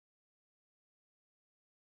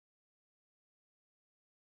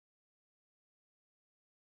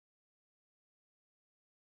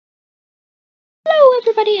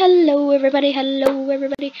everybody, hello everybody, hello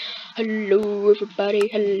everybody, hello everybody,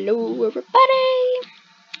 hello everybody,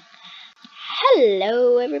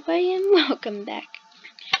 hello everybody, and welcome back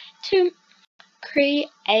to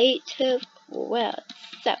Creative World.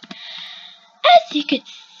 So, as you could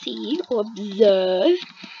see or observe,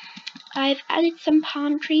 I've added some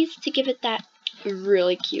palm trees to give it that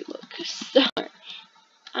really cute look. So,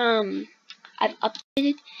 I've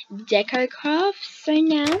updated DecoCraft, so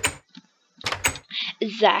now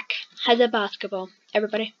Zach has a basketball.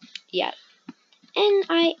 Everybody? Yes. And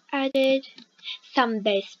I added some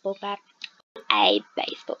baseball bat. A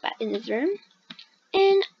baseball bat in his room.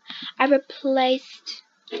 And I replaced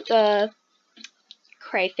the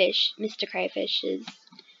Crayfish, Mr. Crayfish's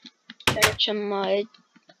furniture mode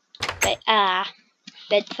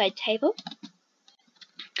bedside table.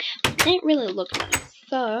 It didn't really look nice.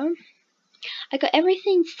 So I got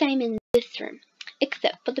everything same in this room,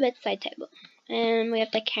 except for the bedside table. And we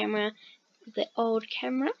have the camera, the old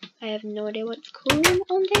camera. I have no idea what it's called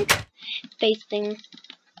on it. Facing,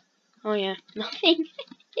 oh yeah, nothing.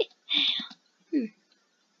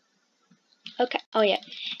 Okay, oh yeah.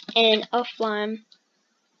 And offline,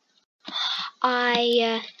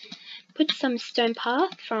 I put some stone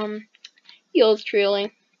path from yours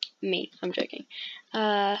truly, me, I'm joking,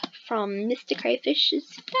 from Mr.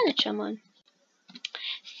 Crayfish's furniture mod.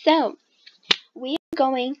 So, we are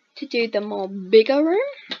going to do the more bigger room,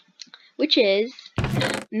 which is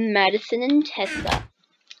Madison and Tessa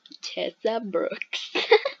Brooks.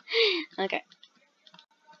 Okay,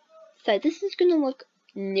 so this is gonna look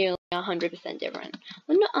nearly 100% different.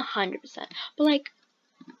 Well, not 100%, but like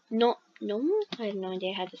not normal. I have no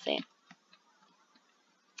idea how to say it.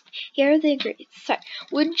 Here are the ingredients. So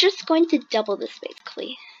we're just going to double this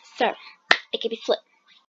basically. So it can be split.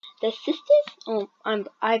 The sisters,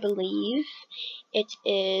 I believe it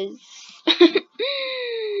is. Oh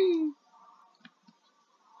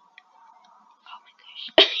my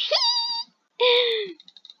gosh.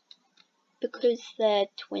 Because they're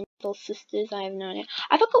twin little sisters, I have no idea.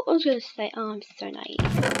 I forgot what I was going to say. Oh, I'm so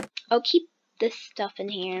naive. I'll keep this stuff in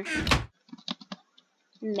here.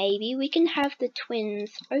 Maybe we can have the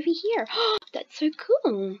twins over here. That's so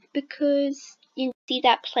cool. Because you see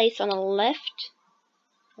that place on the left?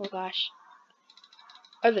 Oh gosh.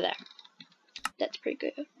 Over there. That's pretty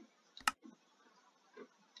good.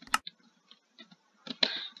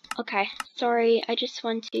 Okay, sorry, I just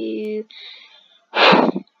want to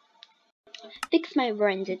fix my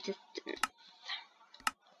render distance.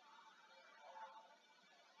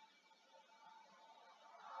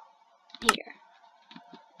 Here.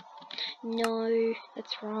 No,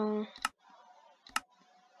 that's wrong.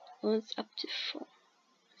 Well, it's up to 4.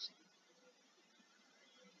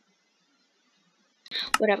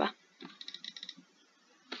 Whatever.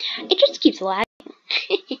 It just keeps lagging.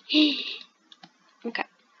 Okay.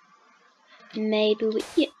 Maybe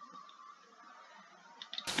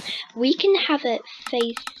we can have it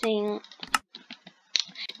facing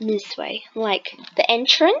this way. Like the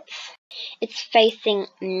entrance, it's facing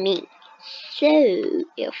me. So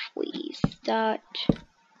if we start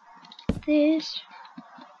this,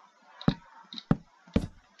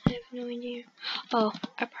 I have no idea. Oh,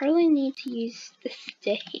 I probably need to use the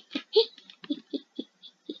stay.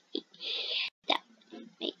 That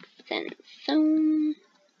makes sense.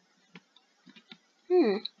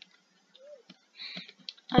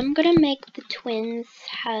 I'm gonna make the twins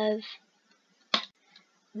have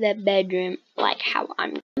their bedroom like how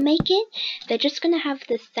I'm gonna make it. They're just gonna have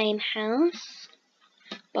the same house,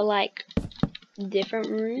 but like different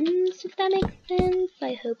rooms, if that makes sense.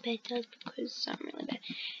 I hope it does, because I'm really bad.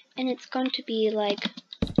 And it's going to be like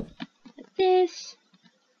this.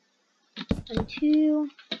 1, 2.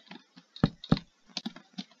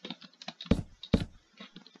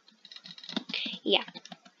 Yeah.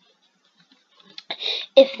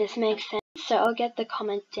 If this makes sense. So I'll get the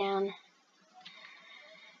comment down.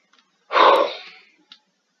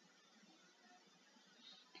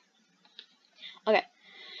 Okay.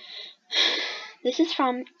 This is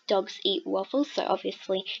from Dogs Eat Waffles, so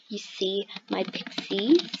obviously you see my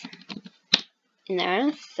pixies in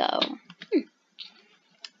there. So,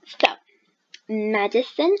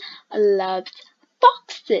 Madison loves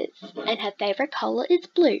foxes, and her favorite color is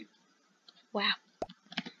blue. Wow.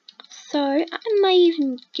 So I might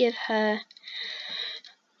even give her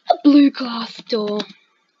a blue glass door.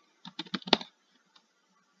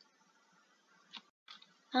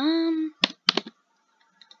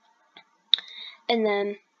 And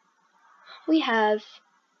then we have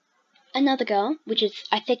another girl, which is,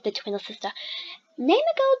 I think, the twin sister. Name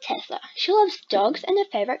a girl Tessa. She loves dogs and her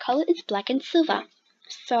favorite color is black and silver.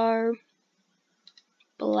 So,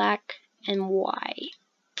 black and white.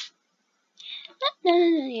 No,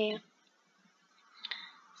 yeah.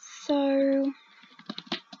 So,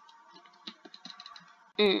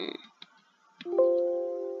 oh,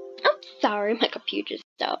 sorry, my computer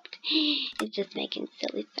stopped. It's just making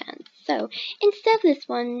silly sounds. So, instead of this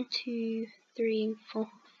 1, 2, 3, 4,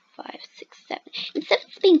 5, 6, 7, instead of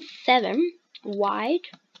it being 7 wide,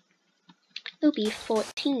 it'll be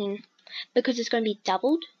 14 because it's going to be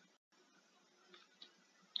doubled.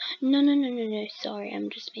 No, sorry, I'm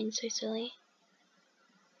just being so silly.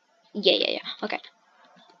 Yeah, okay.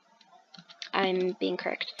 I'm being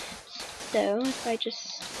correct. So, if I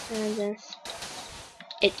just do this,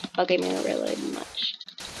 it's bugging me really much.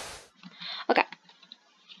 Okay.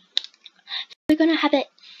 We're gonna have it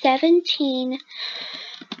 17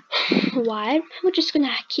 wide. We're just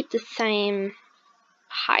gonna keep the same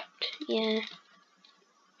height. Yeah.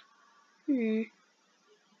 Here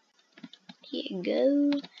you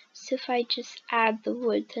go. So if I just add the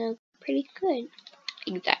wood, then it'll be pretty good.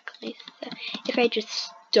 Exactly. So if I just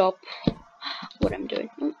stop what I'm doing.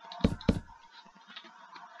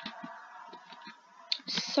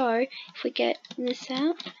 So if we get this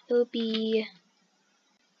out, it'll be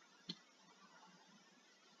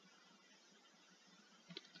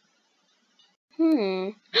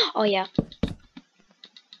oh yeah.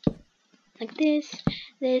 Like this.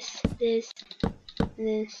 Why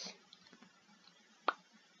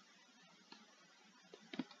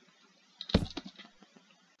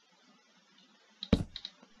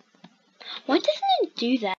doesn't it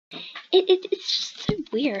do that? It's just so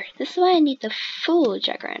weird. This is why I need the full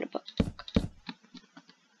jacaranda book.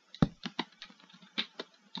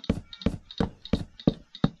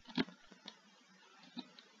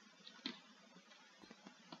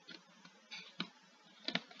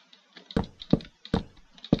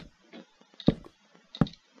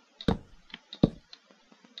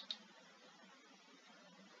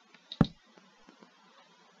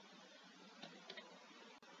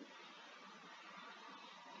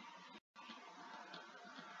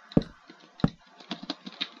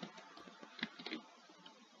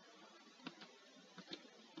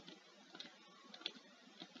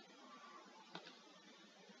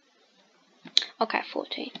 Okay,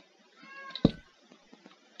 14.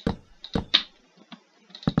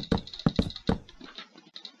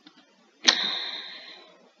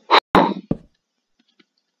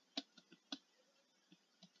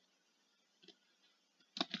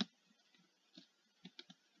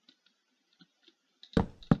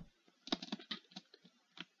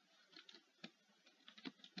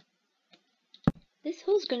 This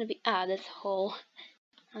hole's gonna be this hole.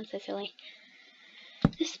 I'm so silly.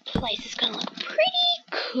 This place is gonna look pretty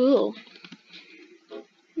cool.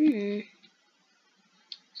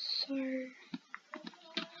 So here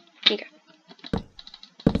you go.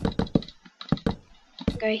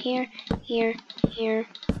 Go here. Here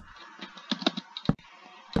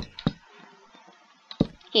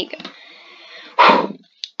you go. And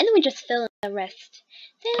then we just fill in the rest.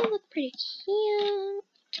 They look pretty cute,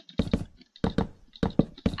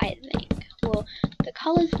 I think. Well, the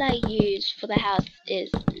colors that I use for the house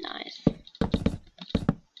is nice.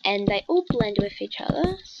 And they all blend with each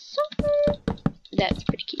other, so that's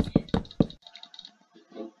pretty cute.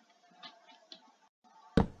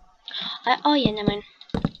 Oh yeah, never mind.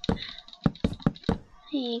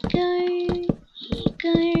 Here you go.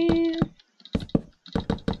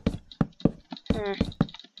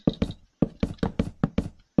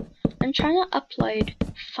 I'm trying to upload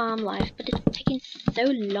Farm Life, but it's taking so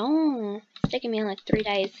long. It's taking me like 3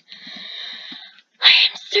 days. I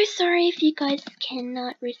am so sorry if you guys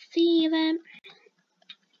cannot receive it.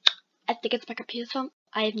 I think it's my computer's fault.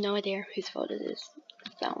 I have no idea whose fault it is.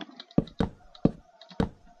 So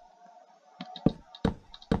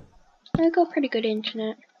I got pretty good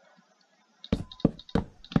internet.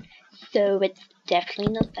 So it's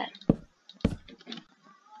definitely not that.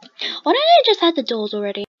 Why don't I just add the doors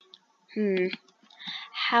already?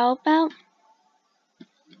 How about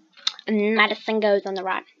Madison goes on the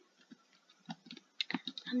right?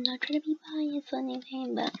 I'm not trying to be biased or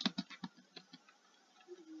anything, but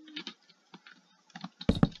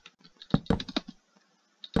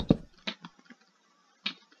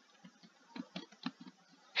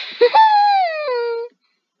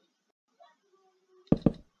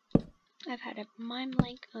I've had a mind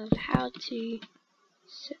blank of how to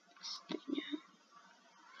set this thing out.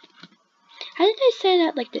 How did I say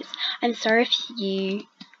that like this? I'm sorry if you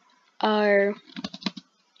are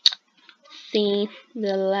seeing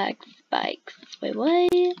the lag spikes. Wait,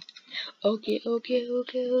 what? Okay.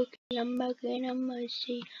 I'm gonna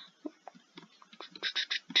see.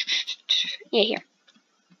 Yeah, here.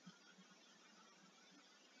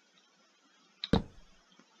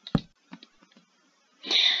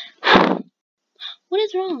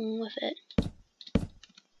 is wrong with it?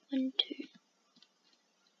 1, 2.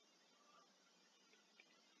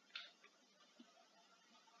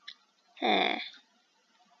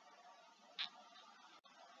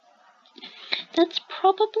 That's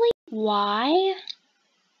probably why.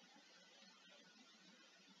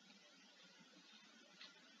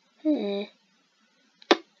 Wasn't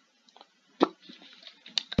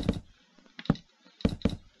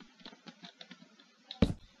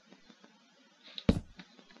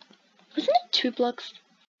it 2 blocks?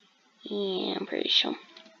 Yeah, I'm pretty sure.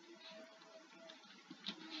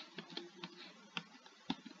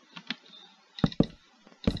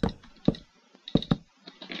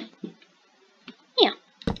 Yeah,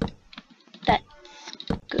 that's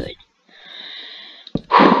good.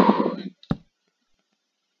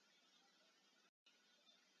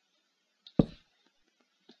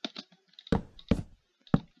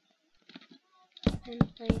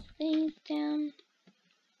 And place things down.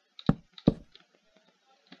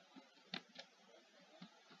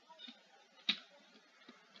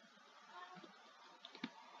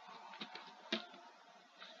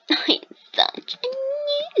 I'm such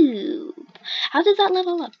a noob. How does that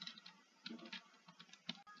level up?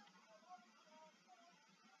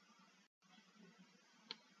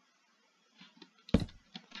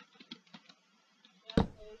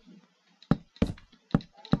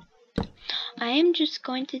 I am just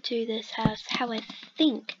going to do this house how I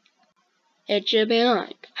think it should be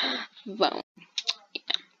like. Well,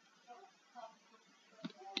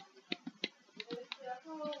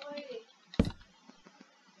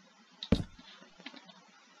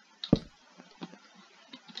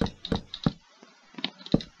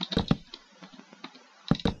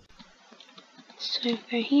 so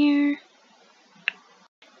over here.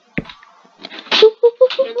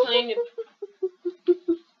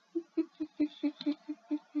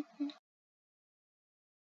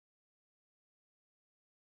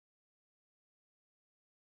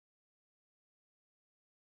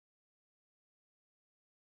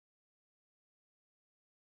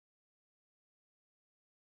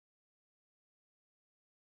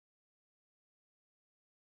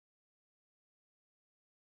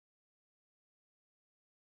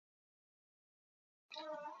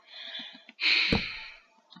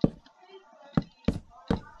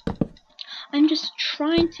 I'm just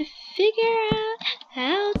trying to figure out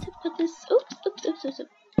how to put this. Oops.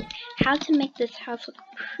 How to make this house look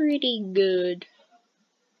pretty good.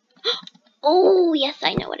 Oh, yes,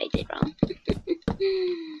 I know what I did wrong.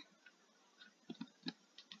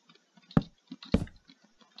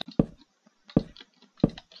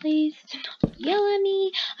 Please do not yell at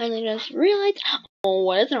me. I just realized, oh,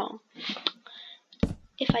 what is wrong?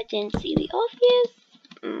 If I didn't see the obvious,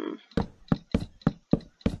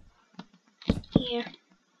 here.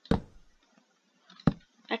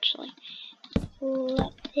 Actually,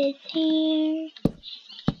 let this here.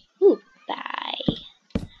 Ooh, bye.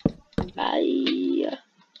 Bye.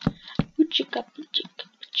 Oochika.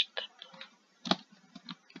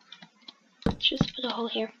 Let's just put a hole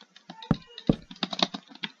here.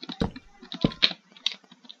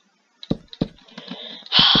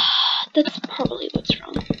 That's probably what's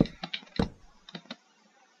wrong.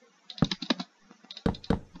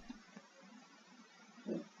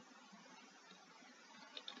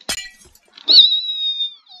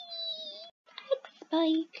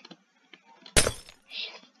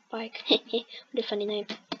 Spike. What a funny name.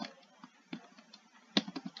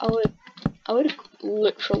 I would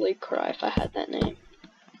literally cry if I had that name.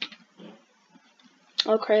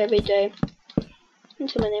 I'll cry every day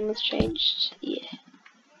until my name was changed. Yeah.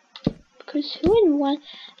 Because who would want?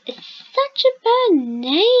 It's such a bad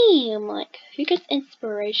name. Like, who gets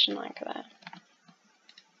inspiration like that?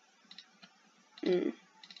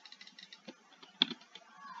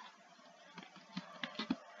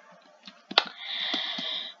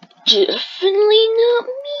 Definitely not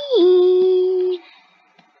me.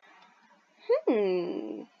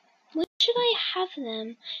 What should I have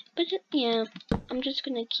them? But yeah, I'm just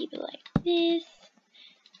gonna keep it like this.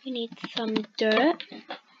 We need some dirt.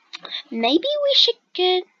 Maybe we should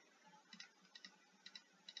get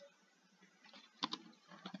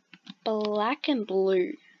black and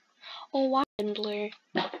blue. Or white and blue.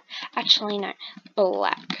 Actually, no.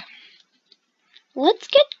 Black. Let's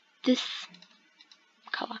get this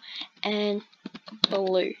color. And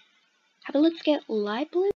blue. How about let's get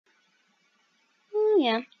light blue?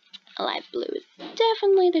 Yeah. Light blue is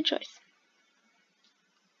definitely the choice.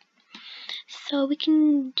 So we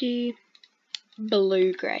can do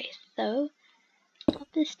blue grey. So, pop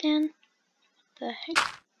this down. What the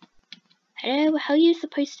heck? Hello, how are you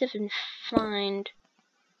supposed to even find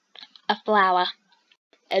a flower?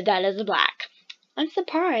 that is black. I'm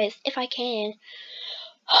surprised if I can.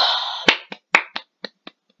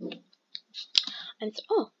 And so,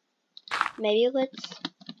 oh, maybe let's,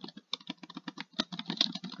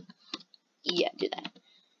 yeah, do that.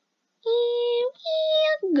 And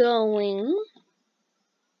we're going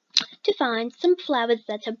to find some flowers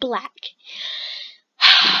that are black.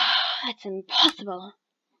 That's impossible.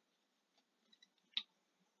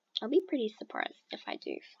 I'll be pretty surprised if I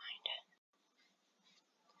do find it.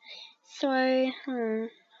 So,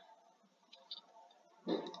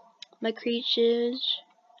 my creatures.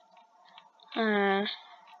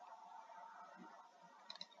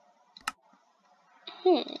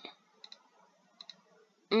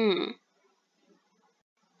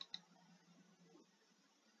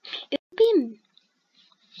 It would be.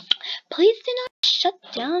 Please do not shut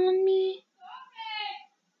down on me.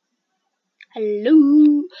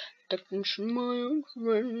 Hello, technician, my old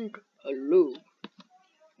friend. Hello.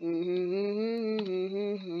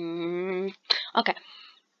 Okay.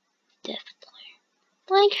 Display.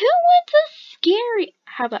 Like, who wants a scary?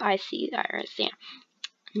 How about I see the iris? Yeah.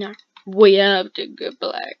 No. We have to go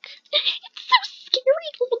black. It's so scary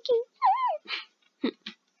looking.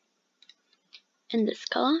 In this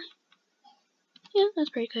color? Yeah, that's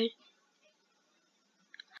pretty good.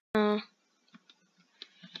 I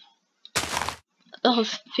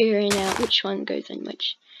was figuring out which one goes in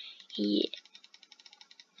which. Yeah.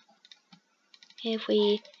 If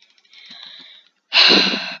we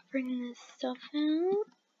bring this stuff out.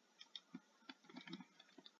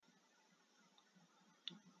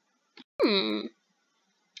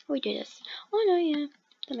 We do this. Oh no, yeah.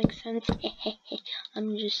 That makes sense.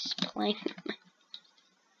 I'm just playing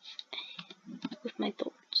with my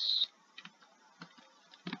thoughts.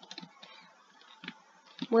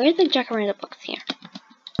 Where are the jacaranda blocks here?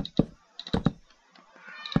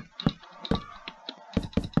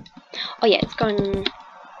 Oh yeah, it's going.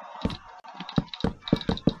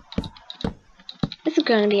 This is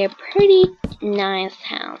going to be a pretty nice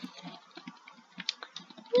house.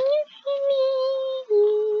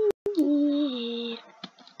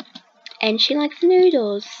 And she likes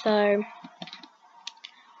noodles, so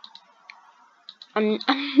I'm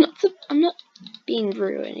not being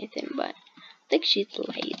rude or anything, but I think she's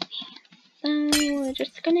lazy. So we're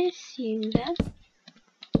just gonna assume that.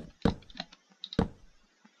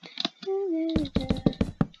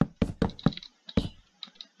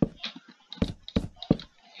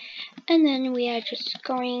 And then we are just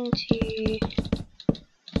going to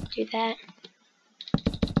do that.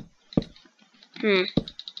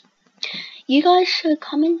 You guys should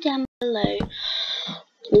comment down below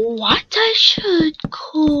what I should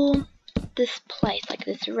call this place, like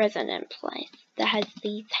this resident place that has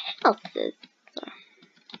these houses. So,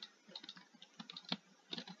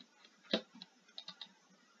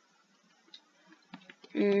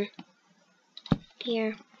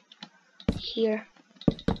 here.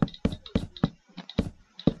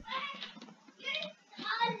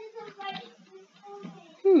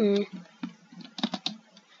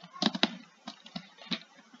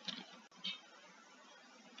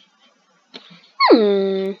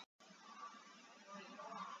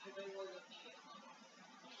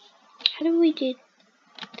 How do we do?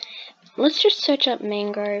 Let's just search up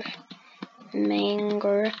mangrove.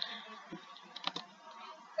 Mango.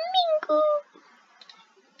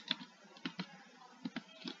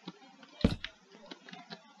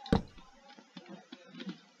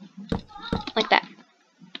 Like that.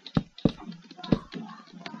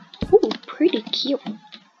 Ooh, pretty cute.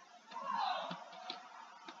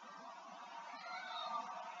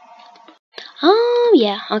 Oh,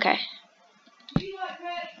 yeah, okay.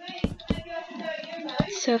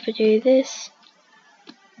 So if I do this,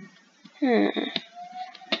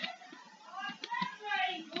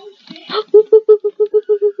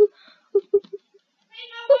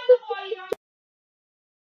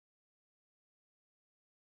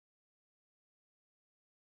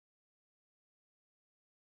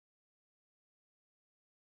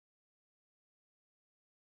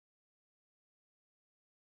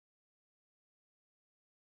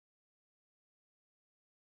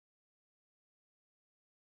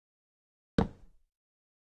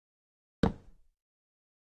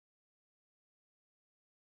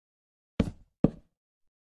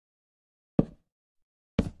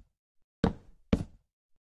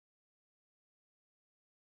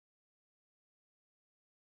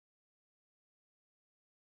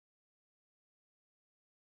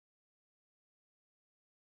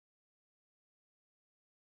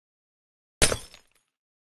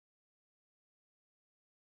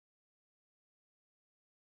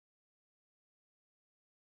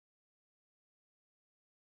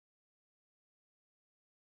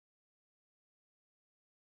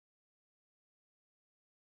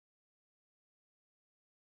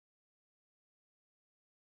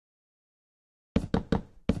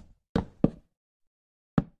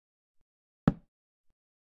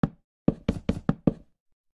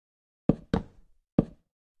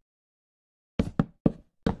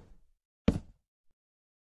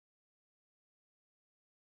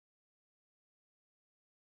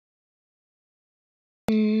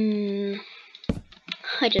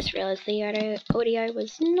 I just realized the audio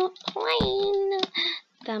was not playing.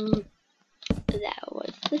 That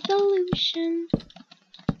was the solution.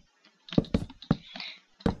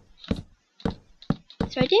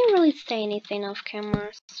 So I didn't really say anything off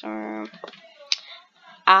camera, so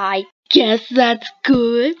I guess that's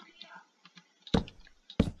good.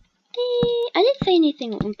 I didn't say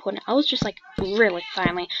anything important. I was just like really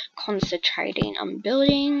silently concentrating on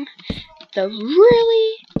building the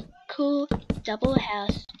really cool double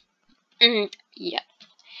house. Yeah.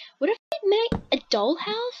 What if I make a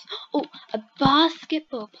dollhouse? Oh, a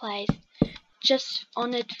basketball place. Just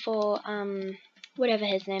on it for whatever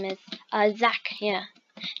his name is. Zach, yeah.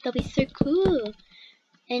 That'll be so cool.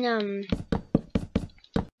 And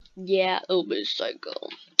yeah, it'll be so cool.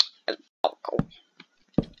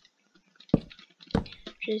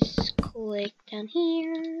 Just click down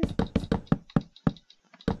here.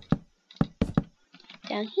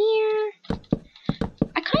 Down here.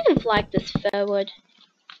 I kind of like this fir wood.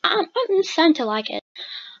 I'm starting to like it.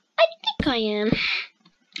 I think I am.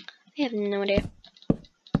 I have no idea.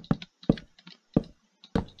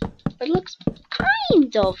 It looks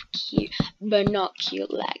kind of cute, but not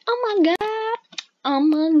cute like, oh my god,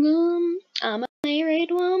 I'm a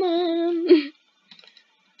married woman.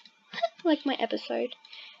 Like my episode.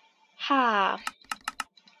 Ha.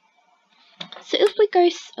 So if we go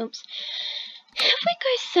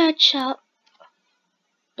search up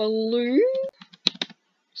blue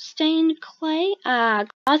stained clay,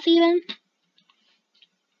 glass even,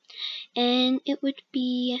 and it would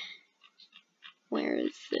be, where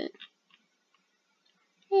is it?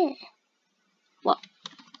 Well,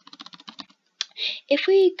 if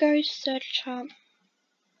we go search up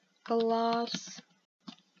glass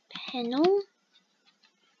panel,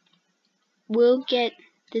 we'll get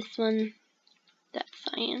this one. That's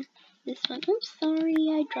cyan. This one. Oops, sorry,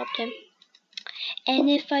 I dropped him. And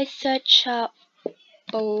if I search up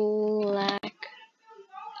black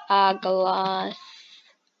glass,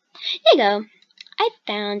 there you go. I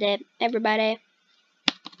found it, everybody.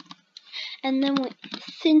 And then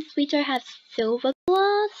since we don't have silver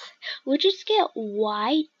glass, we'll just get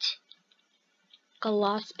white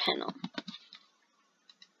glass panel.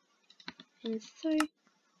 And so,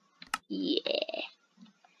 yeah.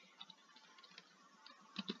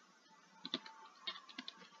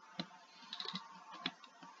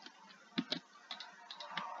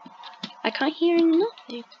 I can't hear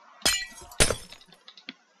nothing.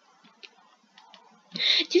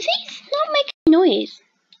 Do these not make noise?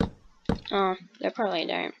 Oh, they probably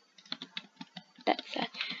don't. That's sad.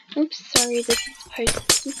 Oops, sorry, this is supposed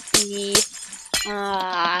to be...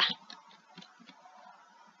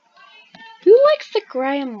 Who likes the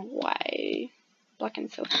grey and white? Black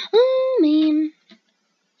and silver. Oh, man.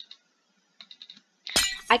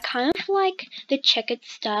 I kind of like the checkered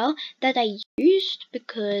style that I used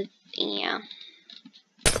because, yeah.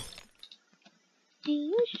 Can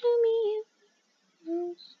you show me?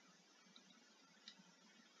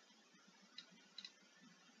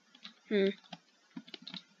 Here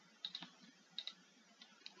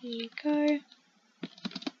you go.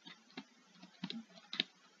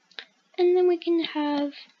 And then we can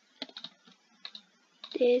have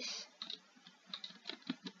this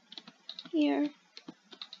here.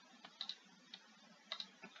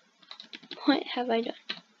 What have I done?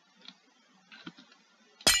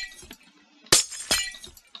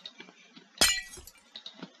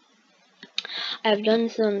 I've done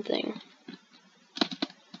something.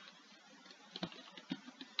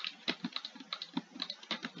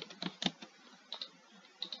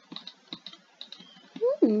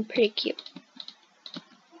 Pretty cute.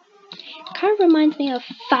 Kind of reminds me of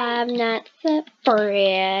Five Nights at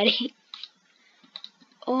Freddy's.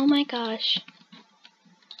 Oh my gosh.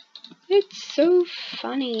 It's so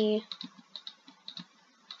funny.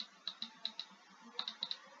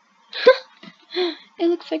 It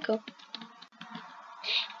looks so cool.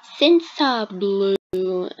 Since blue,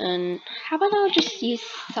 and how about I'll just use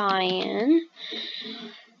cyan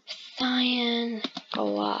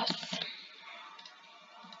glass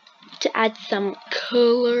to add some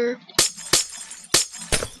color.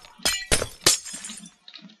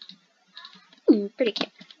 Pretty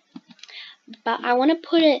cute. But I want to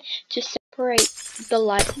put it to separate the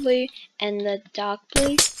light blue and the dark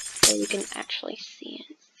blue so you can actually see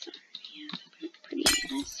it. So yeah, pretty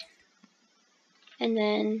nice. And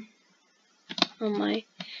then on my,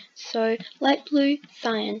 so light blue,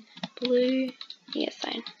 cyan, blue, yeah,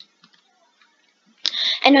 cyan.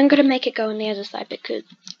 And I'm gonna make it go on the other side because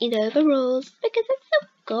you know the rules, because it's so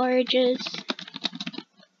gorgeous.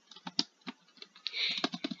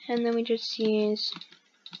 And then we just use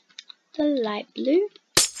the light blue.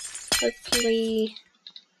 Hopefully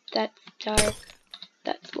that's dark,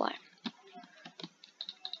 that's light.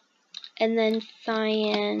 And then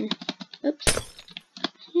cyan, oops,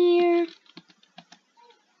 here.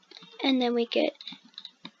 And then we get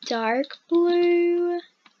dark blue,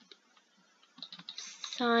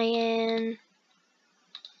 cyan,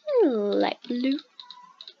 light blue,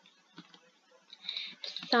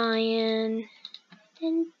 cyan,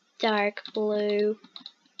 and dark blue,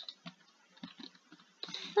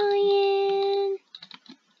 cyan,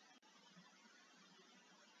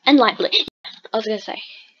 and light blue. I was gonna say,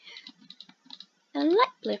 and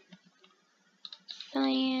light blue,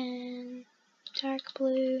 cyan, dark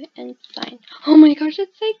blue, and cyan. Oh my gosh,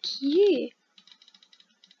 that's so cute.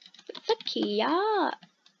 That's so cute.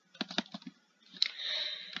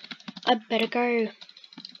 I better go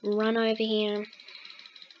run over here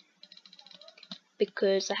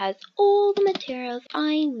because it has all the materials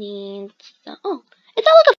I need. So, oh, it's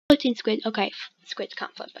not like a floating squid. Okay, squids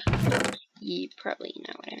can't float, but you probably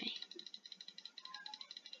know what I mean.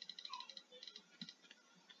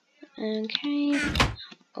 Okay.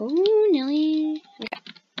 Oh, nearly. Okay.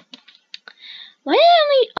 Why did I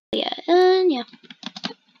only? Oh, yeah, yeah.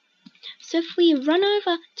 So if we run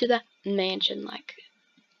over to the mansion, like,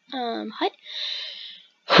 hut,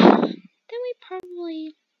 then we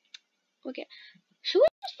probably. Okay. Should we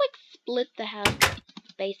just like split the house,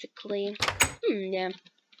 basically? Yeah.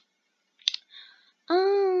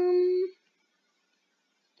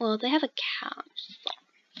 Well, they have a couch. So.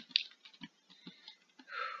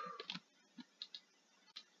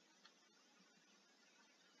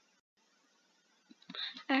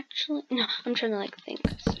 Actually, no. I'm trying to like think.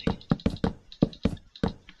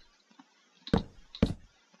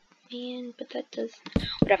 Man, but that does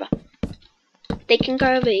whatever. They can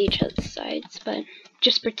go over each other's sides, but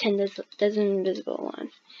just pretend there's an invisible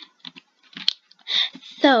one.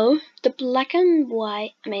 So the black and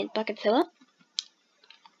silver,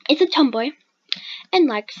 is a tomboy and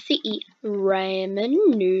likes to eat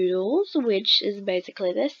ramen noodles, which is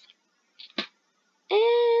basically this.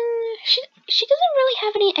 And she doesn't really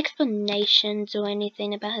have any explanations or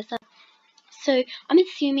anything about herself. So I'm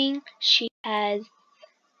assuming she has.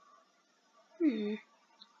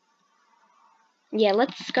 Yeah,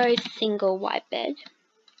 let's go single white bed.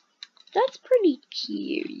 That's pretty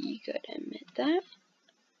cute, you gotta admit that.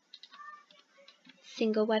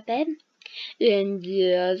 Single white bed. And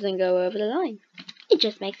doesn't go over the line. It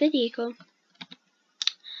just makes it equal.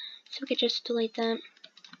 So we could just delete that.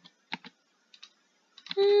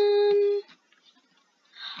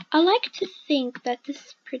 I like to think that this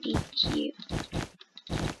is pretty cute.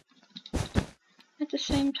 At the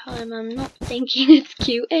same time, I'm not thinking it's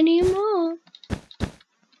cute anymore.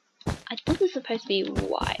 I thought it was supposed to be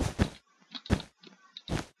white.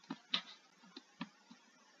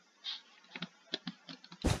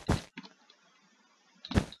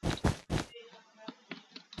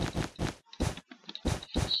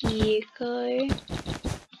 Here you go.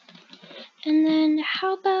 And then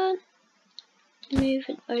how about move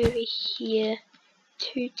it over here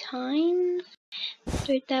 2 times?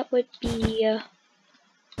 So that would be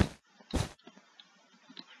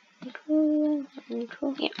cool,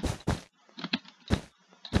 yeah.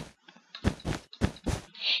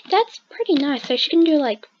 That's pretty nice. So she can do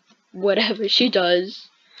like whatever she does.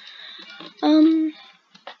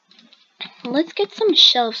 Let's get some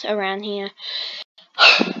shelves around here.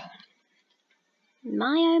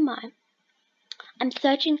 My oh my. I'm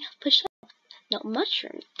searching for shelves, not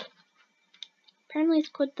mushrooms. Apparently it's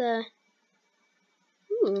called the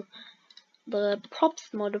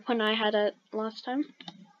props mod when I had it last time.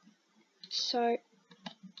 So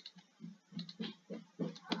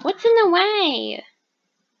what's in the way?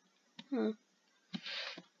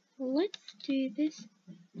 Let's do this.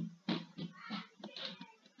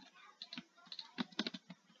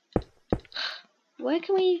 Where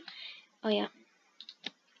can we? Oh yeah.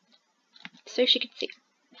 So she could see.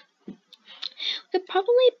 We could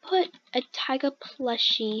probably put a tiger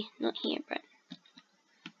plushie, not here, but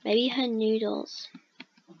maybe her noodles.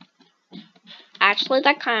 Actually,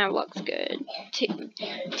 that kind of looks good. Hey-oh!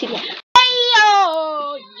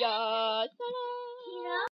 Yeah.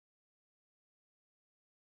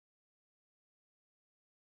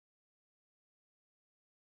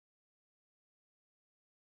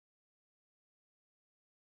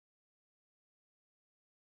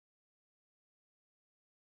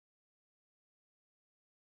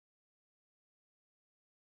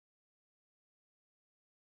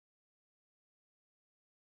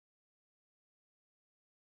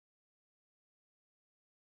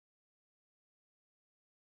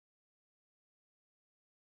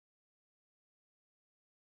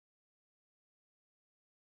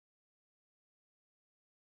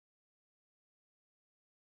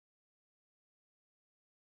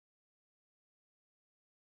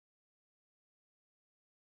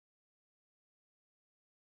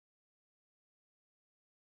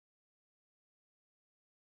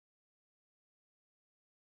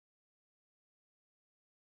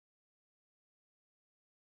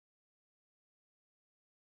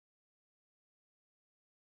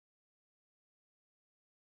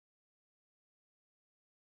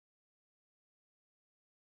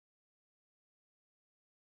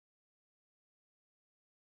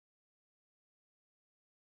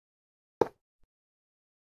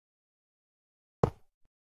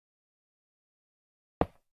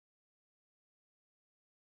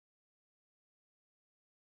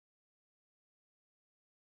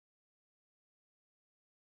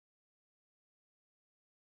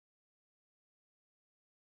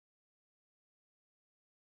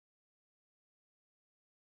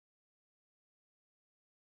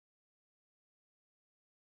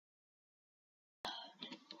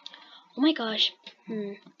 Oh my gosh.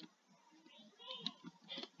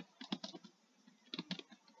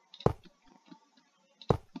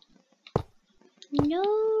 No.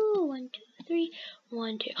 1, 2, 3.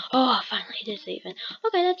 1, 2. Oh, finally it is even.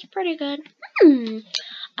 Okay, that's pretty good.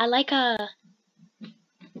 I like a.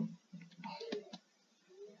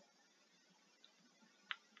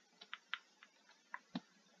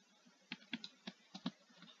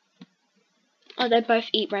 Oh, they both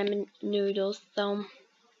eat ramen noodles, so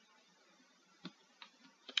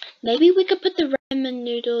maybe we could put the ramen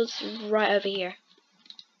noodles right over here,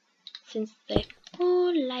 since they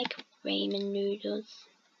all like ramen noodles,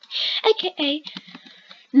 aka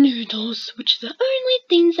noodles, which are the only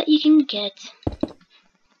things that you can get.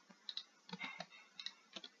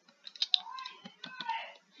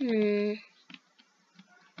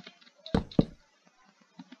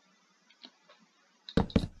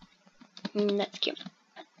 That's cute.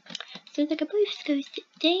 So the caboose goes sit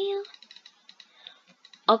down.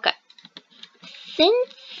 Okay.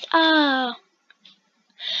 Since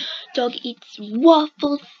dog eats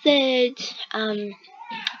waffle, said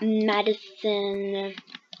Madison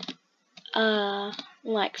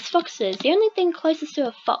likes foxes. The only thing closest to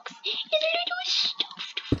a fox is a little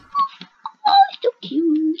stuffed fox. Oh, so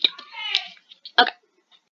cute. Okay.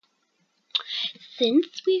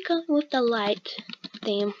 Since we go with the light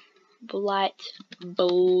theme, light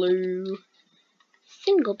blue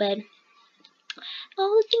single bed.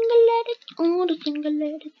 All the single letters, all the single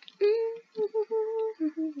letters.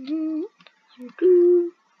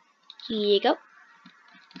 Here you go.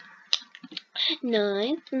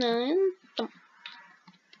 Nice, nice.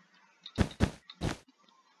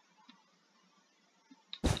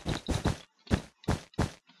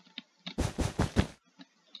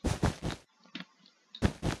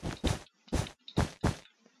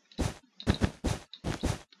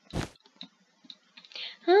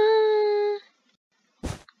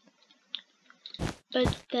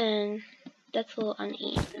 But then that's a little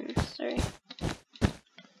uneven, so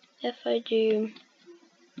if I do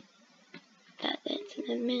that, that's in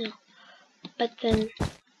the middle. But then,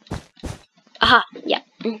 aha, yeah,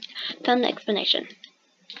 found the explanation.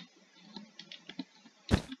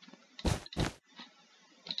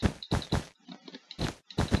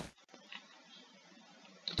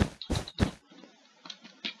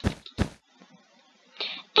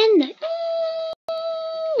 And the,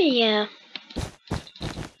 yeah.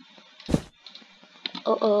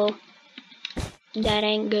 Uh-oh. That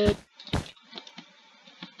ain't good.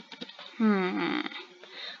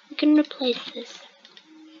 We can replace this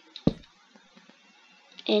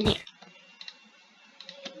in here.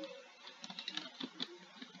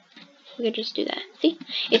 We could just do that. See?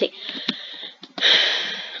 You see.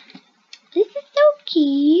 This is so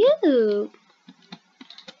cute.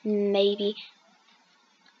 Maybe.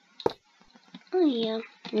 Oh yeah.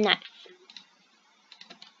 Nice.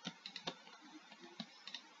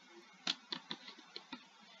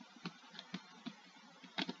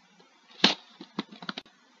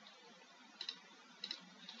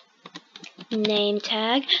 Name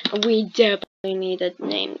tag. We definitely need a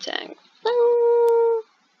name tag. So,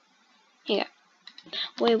 here.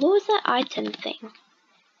 Wait, what was that item thing?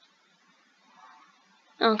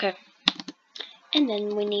 Okay. And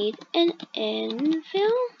then we need an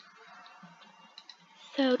anvil.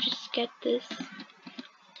 So just get this.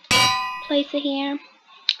 Place it here.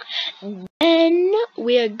 Then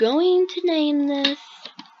we are going to name this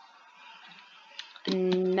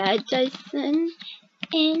Madison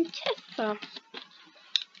and Tessa.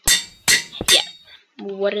 Yes,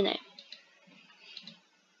 what a name.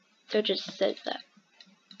 So it just says that.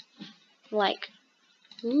 Like,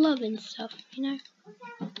 love and stuff, you know?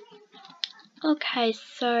 Okay,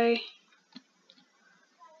 so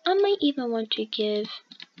I might even want to give.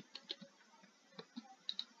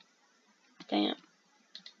 Damn.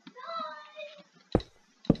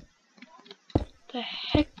 The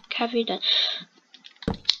heck have you done?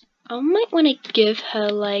 I might want to give her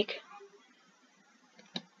like.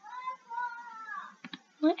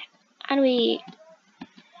 What? How do we?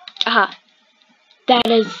 Aha. That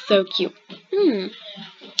is so cute.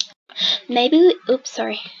 Maybe we, oops,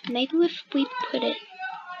 sorry. Maybe if we put it.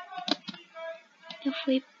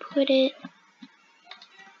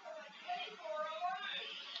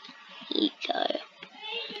 Here you go.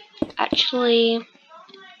 Actually,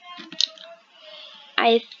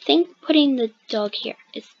 I think putting the dog here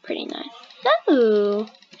is pretty nice. So,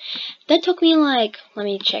 that took me like, let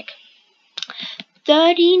me check,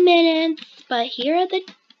 30 minutes. But here are the,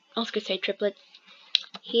 I was gonna say triplets.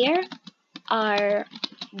 Here are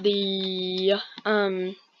the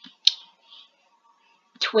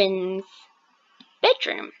twins'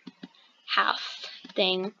 bedroom. house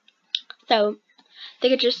thing. So they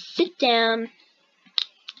could just sit down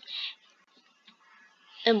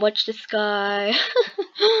and watch the sky.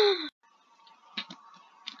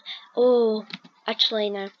 Oh, actually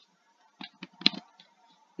no.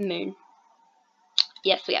 Moon.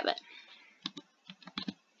 Yes, we have it.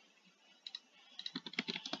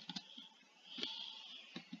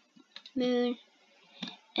 Moon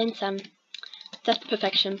and sun. That's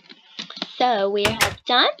perfection. So we have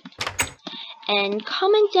done. And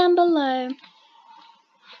comment down below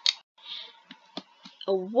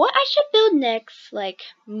what I should build next, like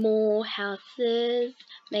more houses,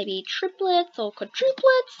 maybe triplets or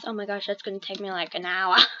quadruplets. Oh my gosh, that's gonna take me like an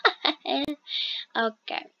hour.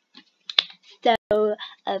 Okay, so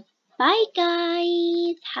bye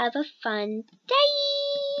guys, have a fun day.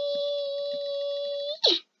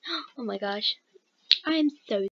 Oh my gosh, I am so